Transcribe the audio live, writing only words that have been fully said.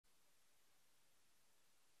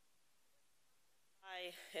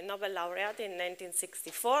by a Nobel laureate in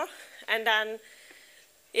 1964, and then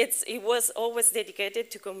it was always dedicated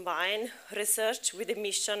to combine research with the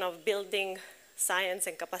mission of building science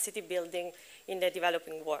and capacity building in the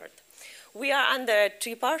developing world. We are under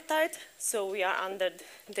tripartite, so we are under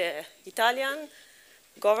the Italian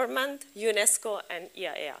government, UNESCO, and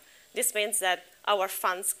IAEA. This means that our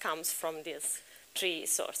funds come from these three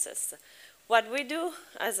sources. What we do,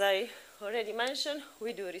 as I already mentioned,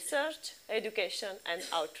 we do research, education, and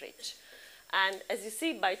outreach. And as you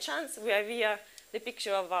see, by chance, we have here the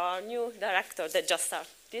picture of our new director that just started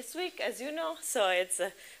this week, as you know, so it's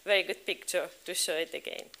a very good picture to show it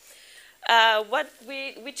again.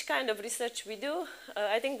 Which kind of research we do?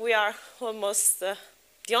 I think we are almost the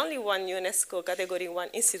only one UNESCO Category 1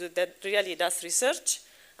 institute that really does research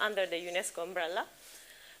under the UNESCO umbrella.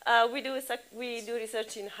 We do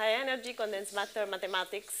research in high energy, condensed matter,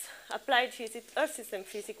 mathematics, applied physics, earth system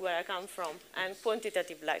physics, where I come from, and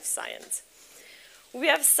quantitative life science. We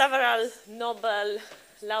have several Nobel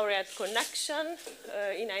laureate connections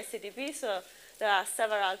in ICTP, so there are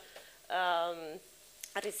several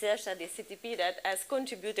research at the ICTP that has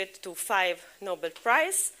contributed to 5 Nobel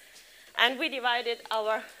Prizes, and we divided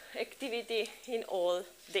our activity in all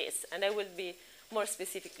this, and I will be more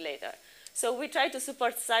specific later. So we try to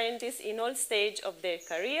support scientists in all stages of their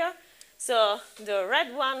career. So the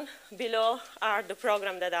red one below are the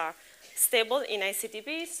programs that are stable in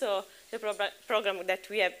ICTP, so the program that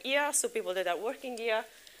we have here, so people that are working here.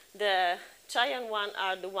 The giant one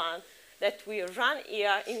are the ones that we run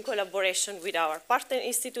here in collaboration with our partner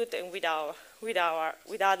institute and with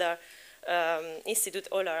other institutes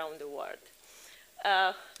all around the world.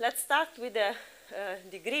 Let's start with the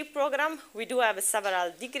degree program. We do have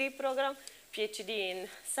several degree programs, PhD in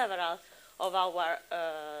several of our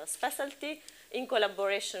specialty, in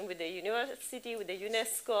collaboration with the university, with the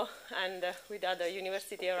UNESCO, and with other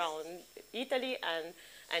universities around Italy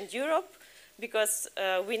and Europe, because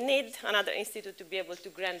we need another institute to be able to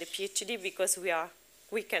grant the PhD, because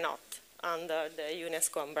we cannot under the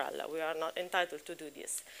UNESCO umbrella. We are not entitled to do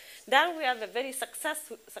this. Then we have a very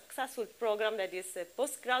successful program that is a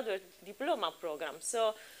postgraduate diploma program.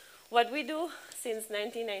 So what we do since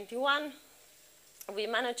 1991, we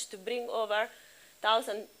managed to bring over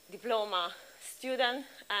 1,000 diploma students,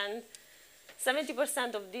 and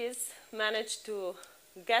 70% of these managed to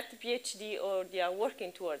get a PhD or they are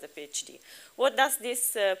working towards a PhD. What does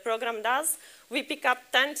this program does? We pick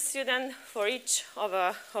up 10 students for each of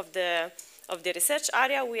the research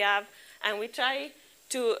area we have, and we try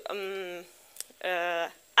to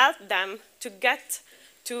help them to get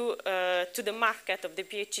to the market of the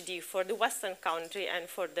PhD for the Western country and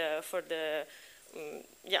for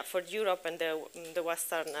Europe and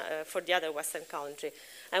for the other Western country.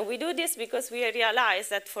 And we do this because we realize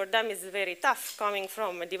that for them it's very tough coming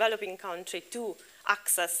from a developing country to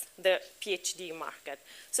access the PhD market.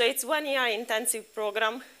 So it's 1 year intensive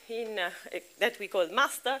program that we call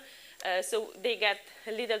master. So they get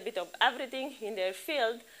a little bit of everything in their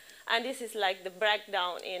field, and this is like the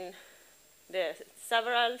breakdown in the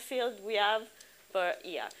several fields we have per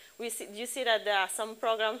year. You see that there are some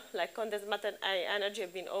programs like condensed matter and high energy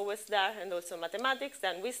have been always there, and also mathematics.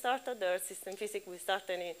 Then we started the earth system physics. We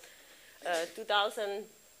started in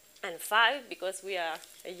 2005 because we are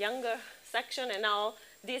a younger section, and now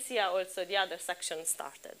this year also the other section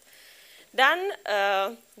started. Then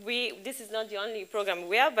this is not the only program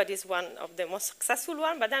we have, but it's one of the most successful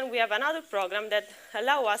ones. But then we have another program that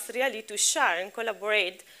allows us really to share and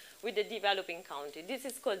collaborate with the developing country. This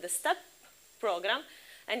is called the STEP program,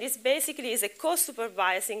 and this basically is a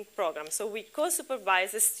co-supervising program. So we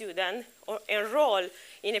co-supervise a student or enroll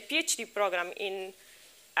in a PhD program in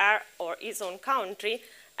her or his own country,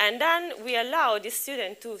 and then we allow the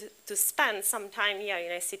student to spend some time here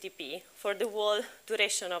in ICTP for the whole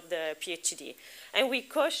duration of the PhD. And we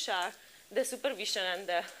co-share the supervision and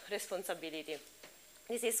the responsibility.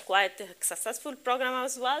 This is quite a successful program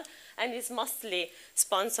as well, and is mostly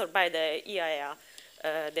sponsored by the IAEA,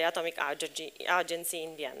 the Atomic Agency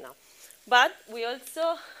in Vienna. But we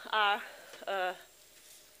also are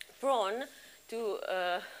prone to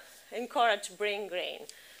encourage brain drain.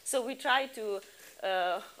 So we try to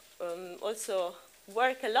also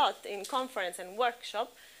work a lot in conference and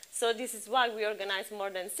workshop. So this is why we organize more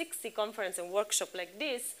than 60 conference and workshop like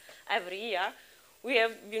this every year. We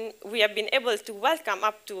have been able to welcome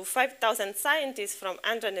up to 5,000 scientists from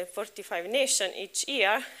 145 nations each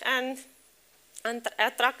year, and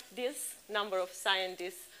attract this number of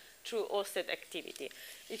scientists through hosted activity.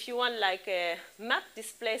 If you want like a map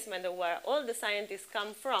displacement of where all the scientists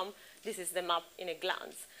come from, this is the map in a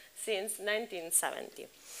glance since 1970.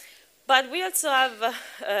 But we also have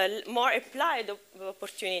more applied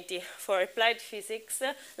opportunity for applied physics,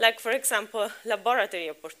 like, for example, laboratory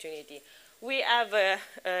opportunity. We have an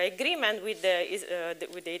agreement with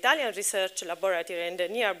the Italian research laboratory and the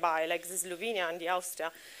nearby, like the Slovenia and the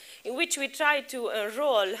Austria, in which we try to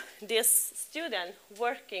enroll this student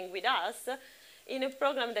working with us in a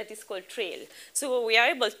program that is called TRAIL. So we are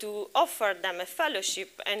able to offer them a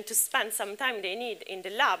fellowship and to spend some time they need in the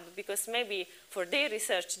lab, because maybe for their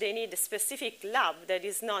research they need a specific lab that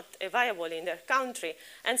is not available in their country.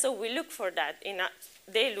 And so we look for that,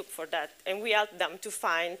 they look for that, and we help them to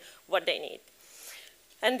find what they need.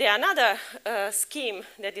 And the another scheme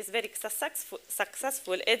that is very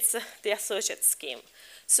successful, it's the associate scheme.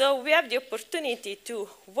 So we have the opportunity to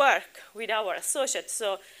work with our associates.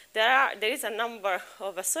 So there is a number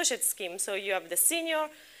of associate schemes. So you have the senior,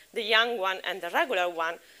 the young one, and the regular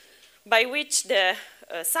one, by which the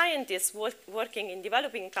scientists working in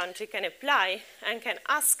developing country can apply and can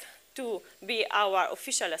ask to be our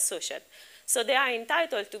official associate. So they are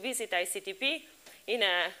entitled to visit ICTP in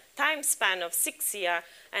a time span of 6 years,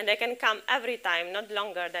 and they can come every time, not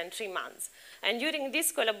longer than 3 months. And during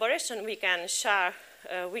this collaboration, we can share,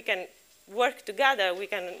 we can work together, we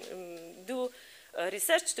can do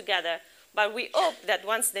research together, but we hope that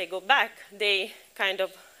once they go back, they kind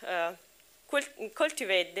of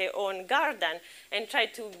cultivate their own garden and try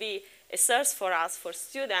to be a source for us, for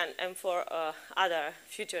students, and for other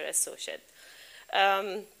future associates.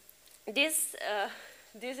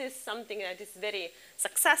 This is something that is very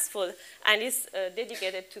successful and is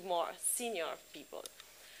dedicated to more senior people.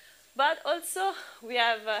 But also, we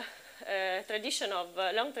have a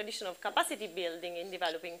long tradition of capacity building in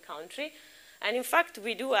developing country. And in fact,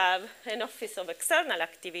 we do have an office of external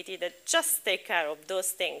activity that just take care of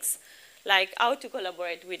those things, like how to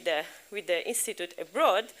collaborate with the institute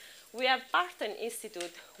abroad. We have partner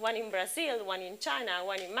institutes, one in Brazil, one in China,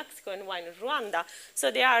 one in Mexico, and one in Rwanda.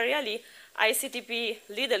 So they are really ICTP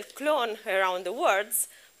little clone around the world,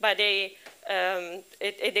 but they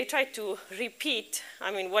try to repeat,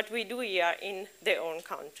 what we do here in their own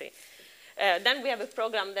country. Then we have a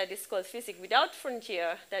program that is called Physics Without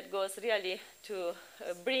Frontier that goes really to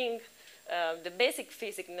bring the basic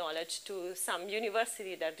physics knowledge to some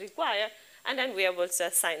university that require, and then we have also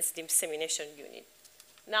a science dissemination unit.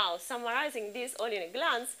 Now, summarizing this all in a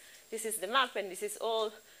glance, this is the map, and this is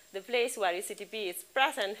all the place where ICTP is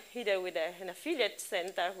present, either with an affiliate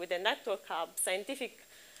center, with a network hub, scientific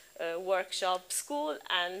workshop, school,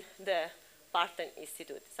 and the partner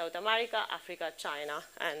institute, South America, Africa, China,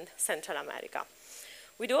 and Central America.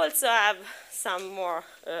 We do also have some more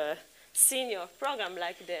senior program,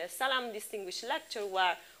 like the Salam Distinguished Lecture,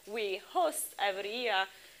 where we host every year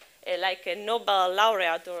like a Nobel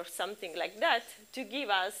laureate or something like that to give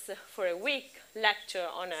us for a week lecture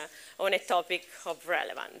on a topic of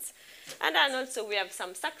relevance. And then also we have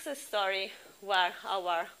some success story where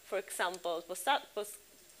our, for example,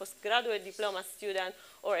 postgraduate diploma student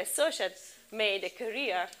or associate made a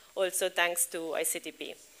career also thanks to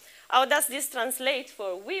ICTP. How does this translate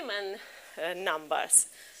for women numbers?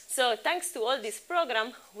 So thanks to all this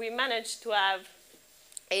program, we managed to have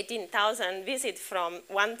 18,000 visits from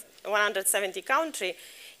 170 countries,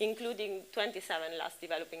 including 27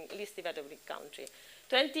 least developing countries.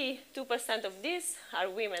 22% of these are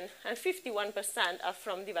women, and 51% are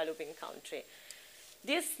from developing countries.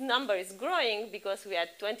 This number is growing because we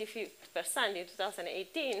had 25% in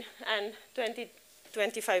 2018 and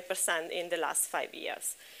 25% in the last 5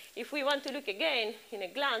 years. If we want to look again in a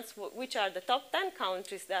glance, which are the top 10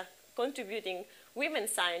 countries that are contributing women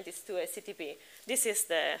scientists to ICTP, this is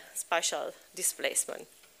the spatial displacement.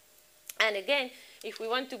 And again, if we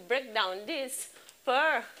want to break down this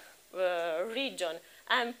per region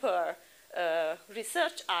and per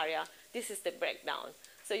research area, this is the breakdown.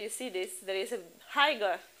 So you see this, there is a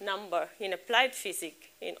higher number in applied physics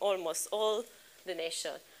in almost all the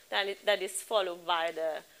nations. That is followed by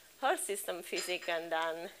the Earth system physics, and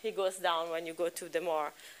then it goes down when you go to the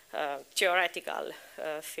more theoretical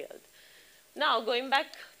field. Now, going back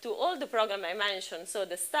to all the programs I mentioned, so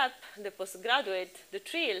the STEP, the postgraduate, the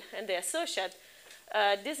TRIL, and the associate,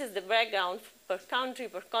 this is the breakdown per country,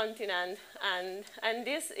 per continent, and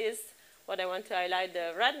this is what I want to highlight.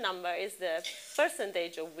 The red number is the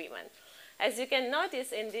percentage of women. As you can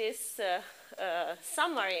notice in this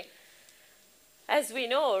summary, as we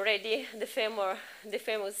know already, the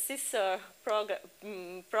famous sister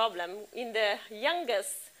problem in the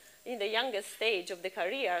youngest stage of the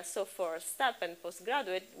career, so for STEP and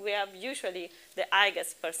postgraduate, we have usually the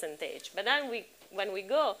highest percentage. But then when we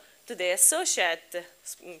go to the associate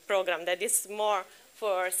program that is more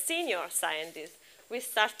for senior scientists, we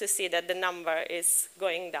start to see that the number is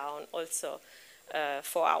going down also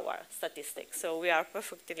for our statistics. So we are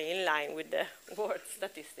perfectly in line with the world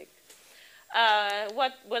statistic.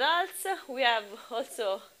 What else? We have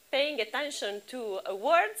also paying attention to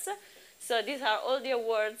awards. So these are all the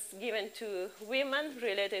awards given to women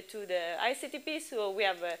related to the ICTP. So we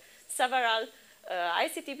have several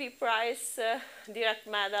ICTP prize, direct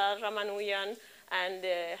medal, Ramanujan, and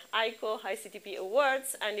ICTP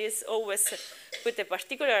awards, and is always put a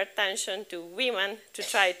particular attention to women to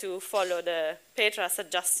try to follow the Petra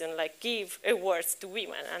suggestion, like give awards to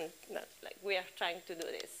women, and like we are trying to do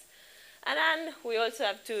this. And then we also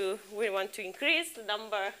have we want to increase the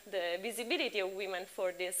visibility of women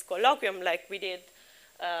for this colloquium, like we did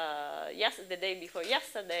the day before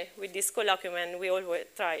yesterday with this colloquium, and we always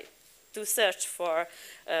try to search for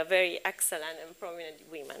very excellent and prominent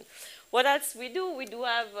women. What else we do? We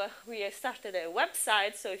started a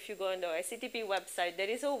website, so if you go on the ICTP website, there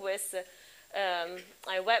is always a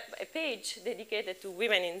page dedicated to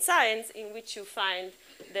women in science in which you find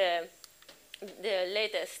the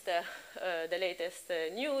latest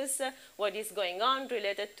news, what is going on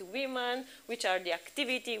related to women, which are the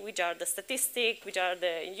activity, which are the statistics, which are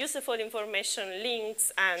the useful information,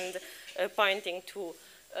 links, and pointing to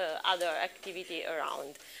other activity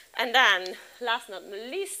around. And then, last but not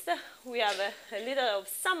least, we have a little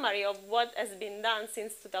summary of what has been done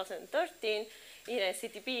since 2013 in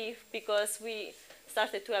ICTP, because we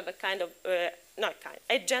started to have a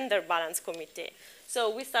gender balance committee. So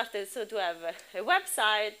we started to have a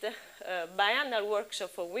website, a biannual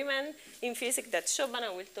workshop for women in physics that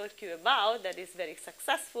Shobana will talk you about, that is very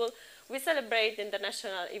successful. We celebrate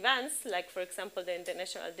international events, like for example the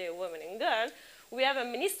International Day of Women and Girls. We have an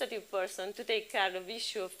administrative person to take care of the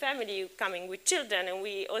issue of family coming with children, and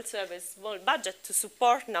we also have a small budget to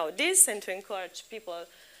support now this and to encourage people,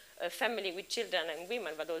 family with children and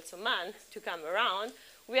women, but also men, to come around.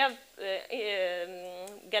 We have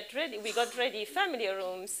we got ready family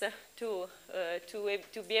rooms to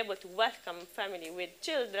be able to welcome family with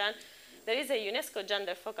children. There is a UNESCO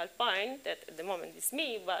gender focal point that at the moment is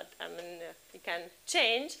me, but it can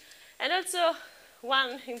change. And also,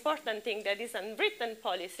 one important thing that is unwritten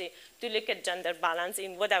policy to look at gender balance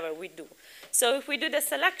in whatever we do. So if we do the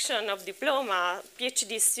selection of diploma,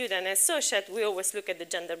 PhD student, associate, we always look at the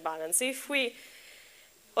gender balance. If we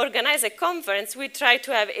organize a conference, we try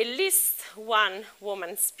to have at least one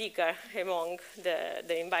woman speaker among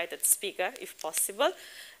the invited speaker, if possible.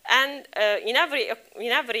 And in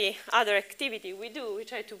every other activity we do, we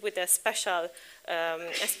try to put a special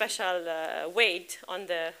weight on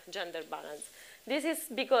the gender balance. This is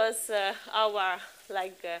because our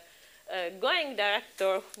going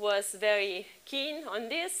director was very keen on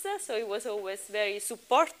this, so he was always very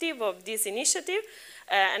supportive of this initiative,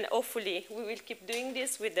 and hopefully we will keep doing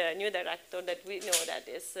this with the new director that we know that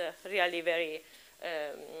is really very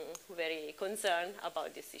concerned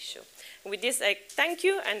about this issue. With this, I thank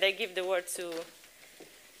you, and I give the word to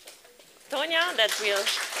Tonia that will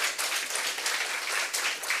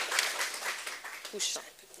push on.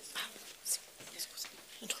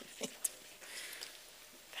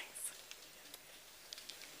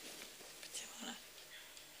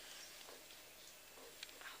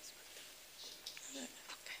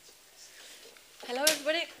 Hello,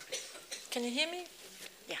 everybody. Can you hear me?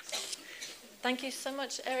 Yeah. Thank you so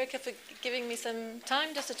much, Erika, for giving me some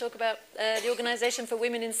time just to talk about the Organization for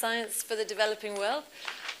Women in Science for the Developing World.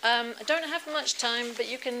 I don't have much time, but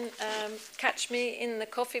you can catch me in the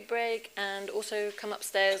coffee break and also come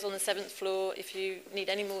upstairs on the 7th floor if you need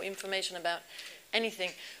any more information about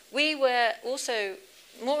anything. We were also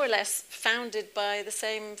more or less founded by the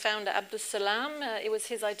same founder, Abdus Salam. It was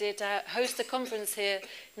his idea to host a conference here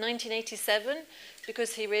in 1987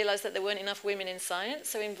 because he realized that there weren't enough women in science,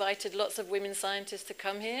 so he invited lots of women scientists to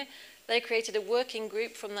come here. They created a working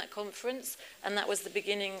group from that conference, and that was the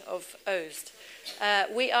beginning of OSD.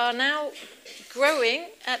 We are now growing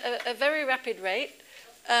at a very rapid rate.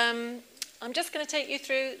 I'm just going to take you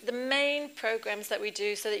through the main programs that we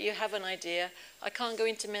do so that you have an idea. I can't go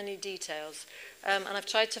into many details. And I've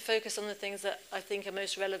tried to focus on the things that I think are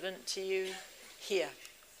most relevant to you here.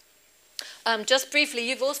 Just briefly,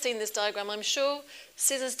 you've all seen this diagram, I'm sure.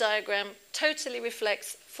 Scissors diagram totally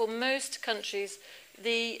reflects, for most countries,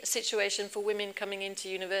 the situation for women coming into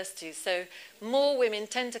universities. So more women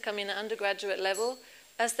tend to come in at undergraduate level.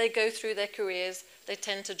 As they go through their careers, they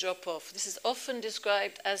tend to drop off. This is often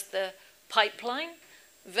described as the pipeline,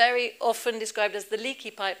 very often described as the leaky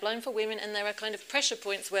pipeline for women, and there are kind of pressure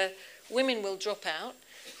points where women will drop out.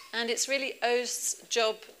 And it's really OSD's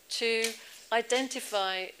job to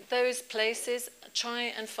identify those places,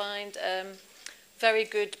 try and find very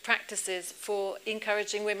good practices for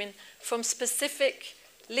encouraging women from specific,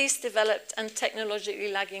 least developed and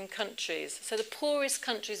technologically lagging countries, so the poorest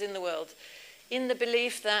countries in the world, in the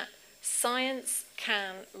belief that science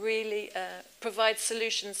can really provide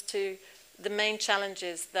solutions to the main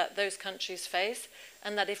challenges that those countries face,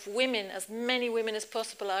 and that if women, as many women as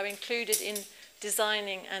possible, are included in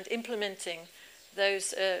designing and implementing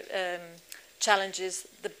those challenges,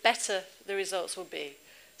 the better the results will be.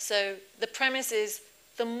 So the premise is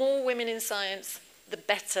the more women in science, the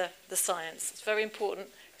better the science. It's very important.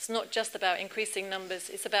 It's not just about increasing numbers,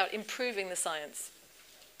 it's about improving the science.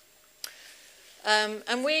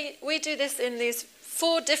 And we do this in these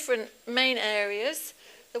 4 different main areas.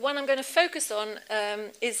 The one I'm going to focus on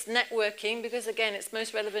is networking, because again, it's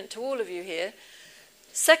most relevant to all of you here.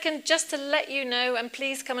 Second, just to let you know, and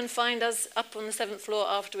please come and find us up on the 7th floor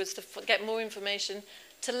afterwards to get more information,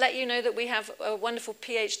 to let you know that we have a wonderful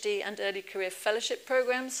PhD and early career fellowship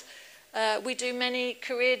programs. We do many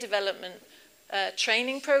career development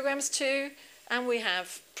training programs too, and we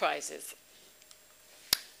have prizes.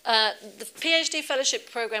 The PhD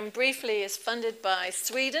fellowship program briefly is funded by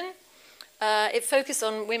Sweden. It focuses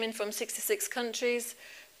on women from 66 countries.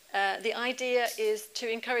 The idea is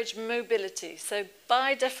to encourage mobility. So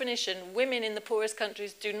by definition, women in the poorest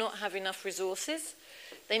countries do not have enough resources.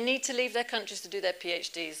 They need to leave their countries to do their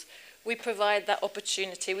PhDs. We provide that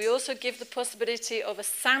opportunity. We also give the possibility of a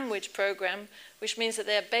sandwich program, which means that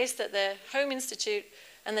they are based at their home institute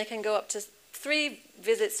and they can go up to 3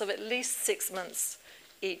 visits of at least 6 months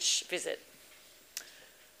each visit.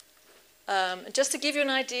 Just to give you an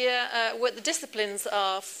idea what the disciplines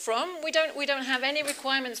are from, we don't have any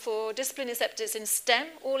requirements for discipline except it's in STEM,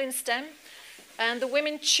 all in STEM. And the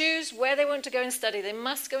women choose where they want to go and study. They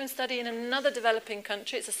must go and study in another developing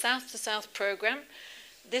country. It's a south-to-south program.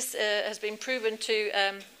 This has been proven to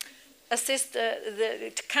assist,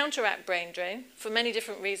 to counteract brain drain for many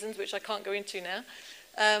different reasons, which I can't go into now.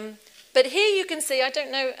 But here you can see, I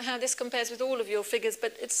don't know how this compares with all of your figures,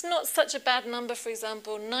 but it's not such a bad number. For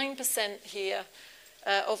example, 9% here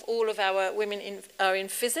of all of our women are in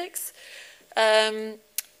physics.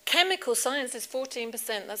 Chemical science is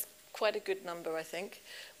 14%. That's quite a good number, I think.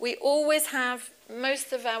 We always have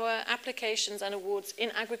most of our applications and awards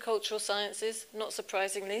in agricultural sciences, not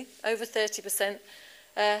surprisingly, over 30%.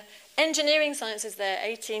 Engineering sciences there,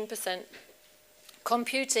 18%.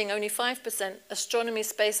 Computing, only 5%. Astronomy,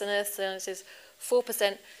 space and earth sciences,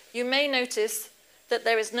 4%. You may notice that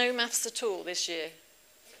there is no maths at all this year.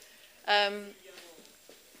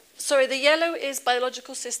 Sorry, the yellow is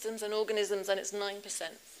biological systems and organisms, and it's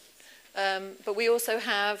 9%. But we also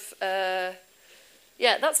have,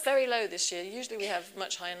 yeah, that's very low this year. Usually we have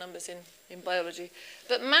much higher numbers in biology.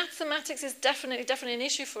 But mathematics is definitely an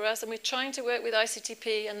issue for us, and we're trying to work with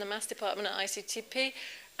ICTP and the maths department at ICTP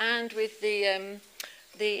and with the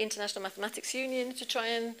International Mathematics Union to try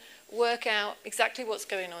and work out exactly what's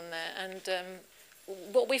going on there. And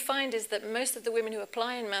what we find is that most of the women who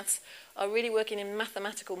apply in maths are really working in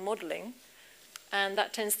mathematical modelling, and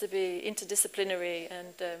that tends to be interdisciplinary.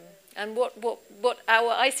 And what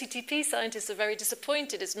our ICTP scientists are very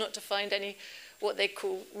disappointed is not to find any what they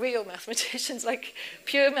call real mathematicians, like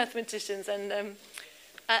pure mathematicians. And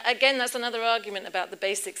again, that's another argument about the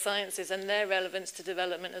basic sciences and their relevance to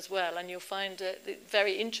development as well. And you'll find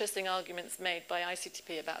very interesting arguments made by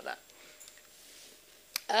ICTP about that.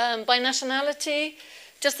 By nationality,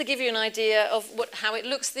 just to give you an idea of how it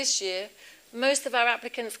looks this year, most of our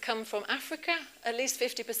applicants come from Africa, at least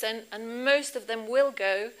 50%, and most of them will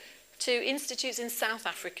go to institutes in South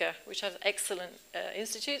Africa, which have excellent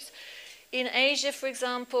institutes. In Asia, for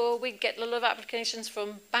example, we get a lot of applications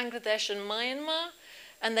from Bangladesh and Myanmar,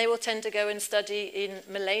 and they will tend to go and study in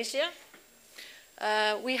Malaysia.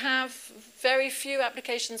 We have very few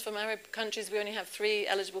applications from Arab countries. We only have 3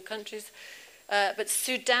 eligible countries. But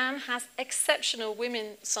Sudan has exceptional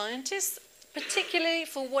women scientists, particularly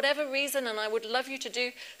for whatever reason, and I would love you to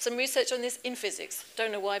do some research on this in physics.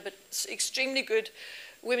 Don't know why, but extremely good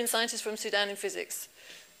women scientists from Sudan in physics.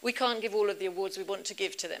 We can't give all of the awards we want to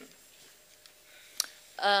give to them.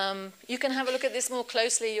 You can have a look at this more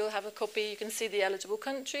closely. You'll have a copy. You can see the eligible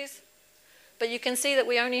countries. But you can see that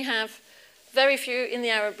we only have very few in the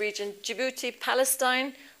Arab region. Djibouti,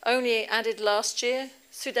 Palestine, only added last year.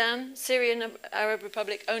 Sudan, Syrian Arab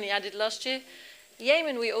Republic, only added last year.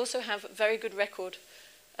 Yemen, we also have a very good record,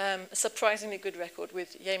 a surprisingly good record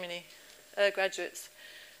with Yemeni graduates.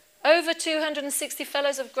 Over 260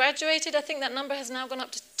 fellows have graduated. I think that number has now gone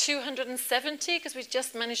up to 270 because we've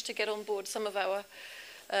just managed to get on board some of our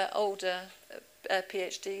older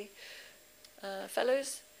PhD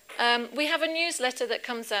fellows. We have a newsletter that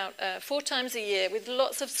comes out 4 times a year with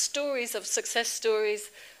lots of stories, of success stories.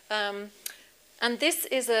 And this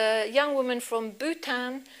is a young woman from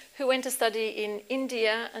Bhutan who went to study in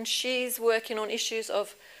India, and she's working on issues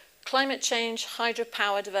of climate change,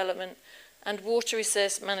 hydropower development, and water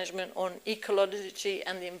resource management on ecology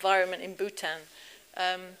and the environment in Bhutan.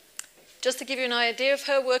 Just to give you an idea of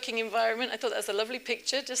her working environment, I thought that was a lovely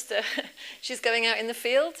picture. She's going out in the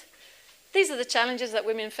field. These are the challenges that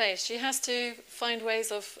women face. She has to find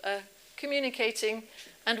ways of communicating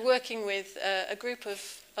and working with a group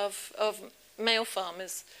of male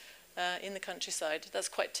farmers in the countryside. That's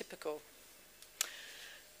quite typical.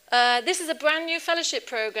 This is a brand new fellowship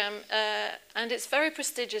program, and it's very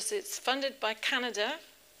prestigious. It's funded by Canada,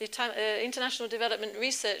 the International Development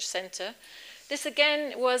Research Centre. This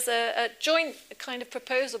again was a joint kind of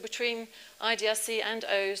proposal between IDRC and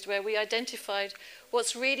OSD, where we identified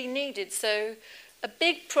what's really needed. So a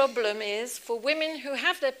big problem is for women who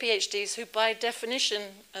have their PhDs, who by definition,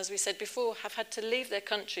 as we said before, have had to leave their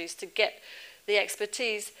countries to get the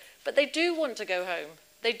expertise, but they do want to go home.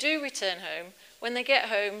 They do return home. When they get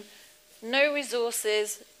home, no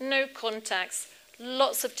resources, no contacts,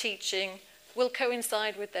 lots of teaching will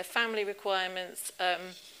coincide with their family requirements.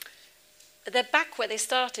 They're back where they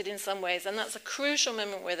started in some ways, and that's a crucial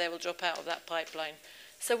moment where they will drop out of that pipeline.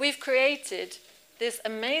 So we've created this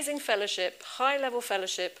amazing fellowship, high-level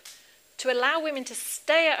fellowship, to allow women to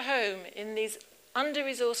stay at home in these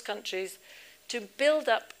under-resourced countries, to build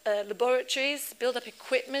up laboratories, build up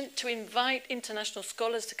equipment, to invite international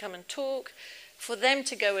scholars to come and talk, for them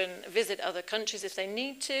to go and visit other countries if they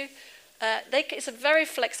need to. It's a very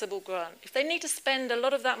flexible grant. If they need to spend a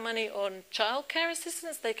lot of that money on childcare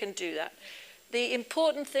assistance, they can do that. The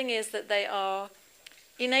important thing is that they are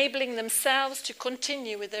enabling themselves to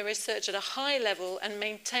continue with their research at a high level and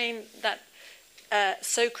maintain that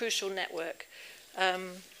so crucial network.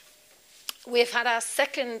 We've had our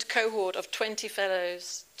second cohort of 20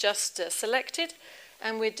 fellows just selected,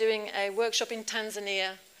 and we're doing a workshop in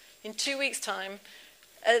Tanzania in 2 weeks' time.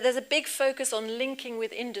 There's a big focus on linking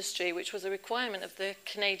with industry, which was a requirement of the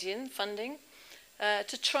Canadian funding,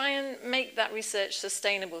 to try and make that research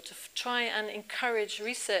sustainable, to try and encourage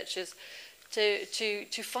researchers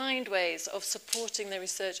to find ways of supporting their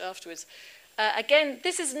research afterwards. Again,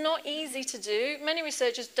 this is not easy to do. Many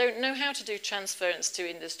researchers don't know how to do transference to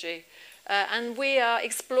industry, and we are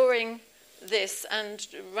exploring this and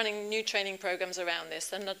running new training programs around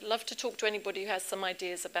this, and I'd love to talk to anybody who has some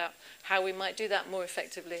ideas about how we might do that more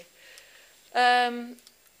effectively.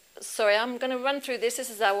 Sorry, I'm going to run through this. This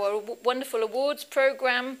is our wonderful awards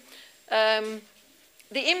program. The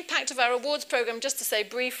impact of our awards program, just to say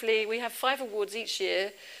briefly, we have 5 awards each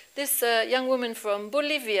year. This young woman from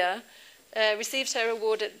Bolivia received her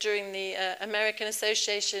award during the American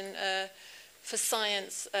Association for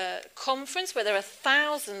Science conference, where there are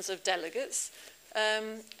thousands of delegates,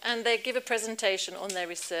 and they give a presentation on their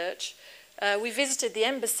research. We visited the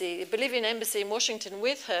embassy, the Bolivian embassy in Washington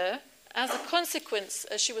with her. As a consequence,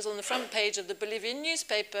 she was on the front page of the Bolivian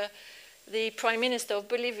newspaper. The Prime Minister of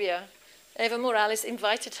Bolivia, Evo Morales,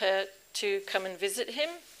 invited her to come and visit him,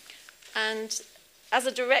 and as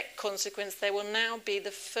a direct consequence, there will now be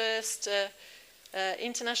the first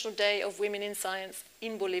International Day of Women in Science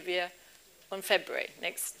in Bolivia on February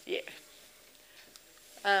next year.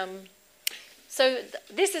 So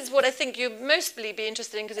this is what I think you'll mostly be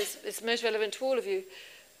interested in, because it's most relevant to all of you.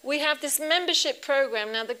 We have this membership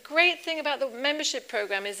program. Now, the great thing about the membership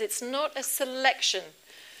program is it's not a selection.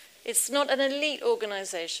 It's not an elite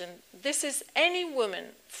organization. This is any woman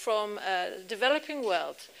from the developing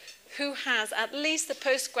world who has at least a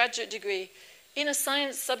postgraduate degree in a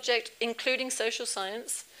science subject, including social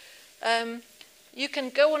science. You can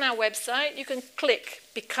go on our website, you can click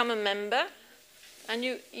Become a Member, and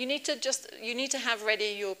you need to have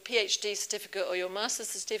ready your PhD certificate or your master's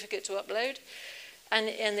certificate to upload, and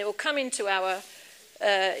it will come into our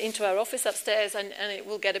office upstairs, and it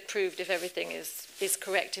will get approved if everything is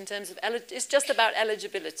correct in terms of, it's just about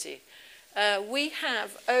eligibility. We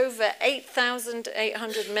have over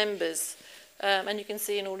 8,800 members, and you can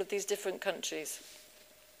see in all of these different countries.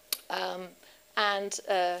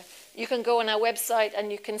 You can go on our website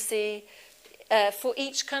and you can see for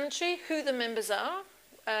each country who the members are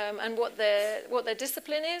and what their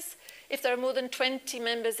discipline is. If there are more than 20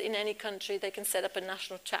 members in any country, they can set up a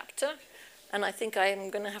national chapter. And I think I am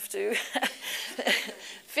going to have to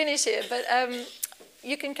finish here. But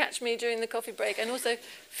you can catch me during the coffee break. And also,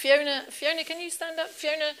 Fiona, can you stand up?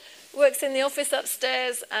 Fiona works in the office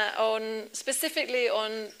upstairs specifically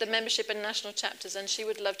on the membership and national chapters, and she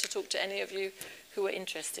would love to talk to any of you who are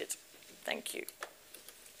interested. Thank you.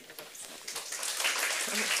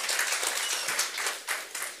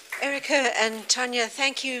 Erika and Tanya,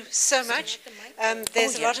 thank you so much.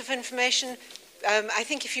 There's a lot of information. I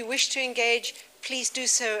think if you wish to engage, please do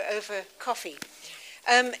so over coffee.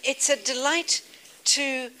 It's a delight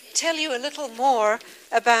to tell you a little more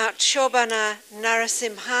about Shobhana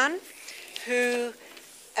Narasimhan, who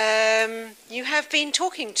you have been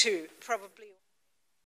talking to probably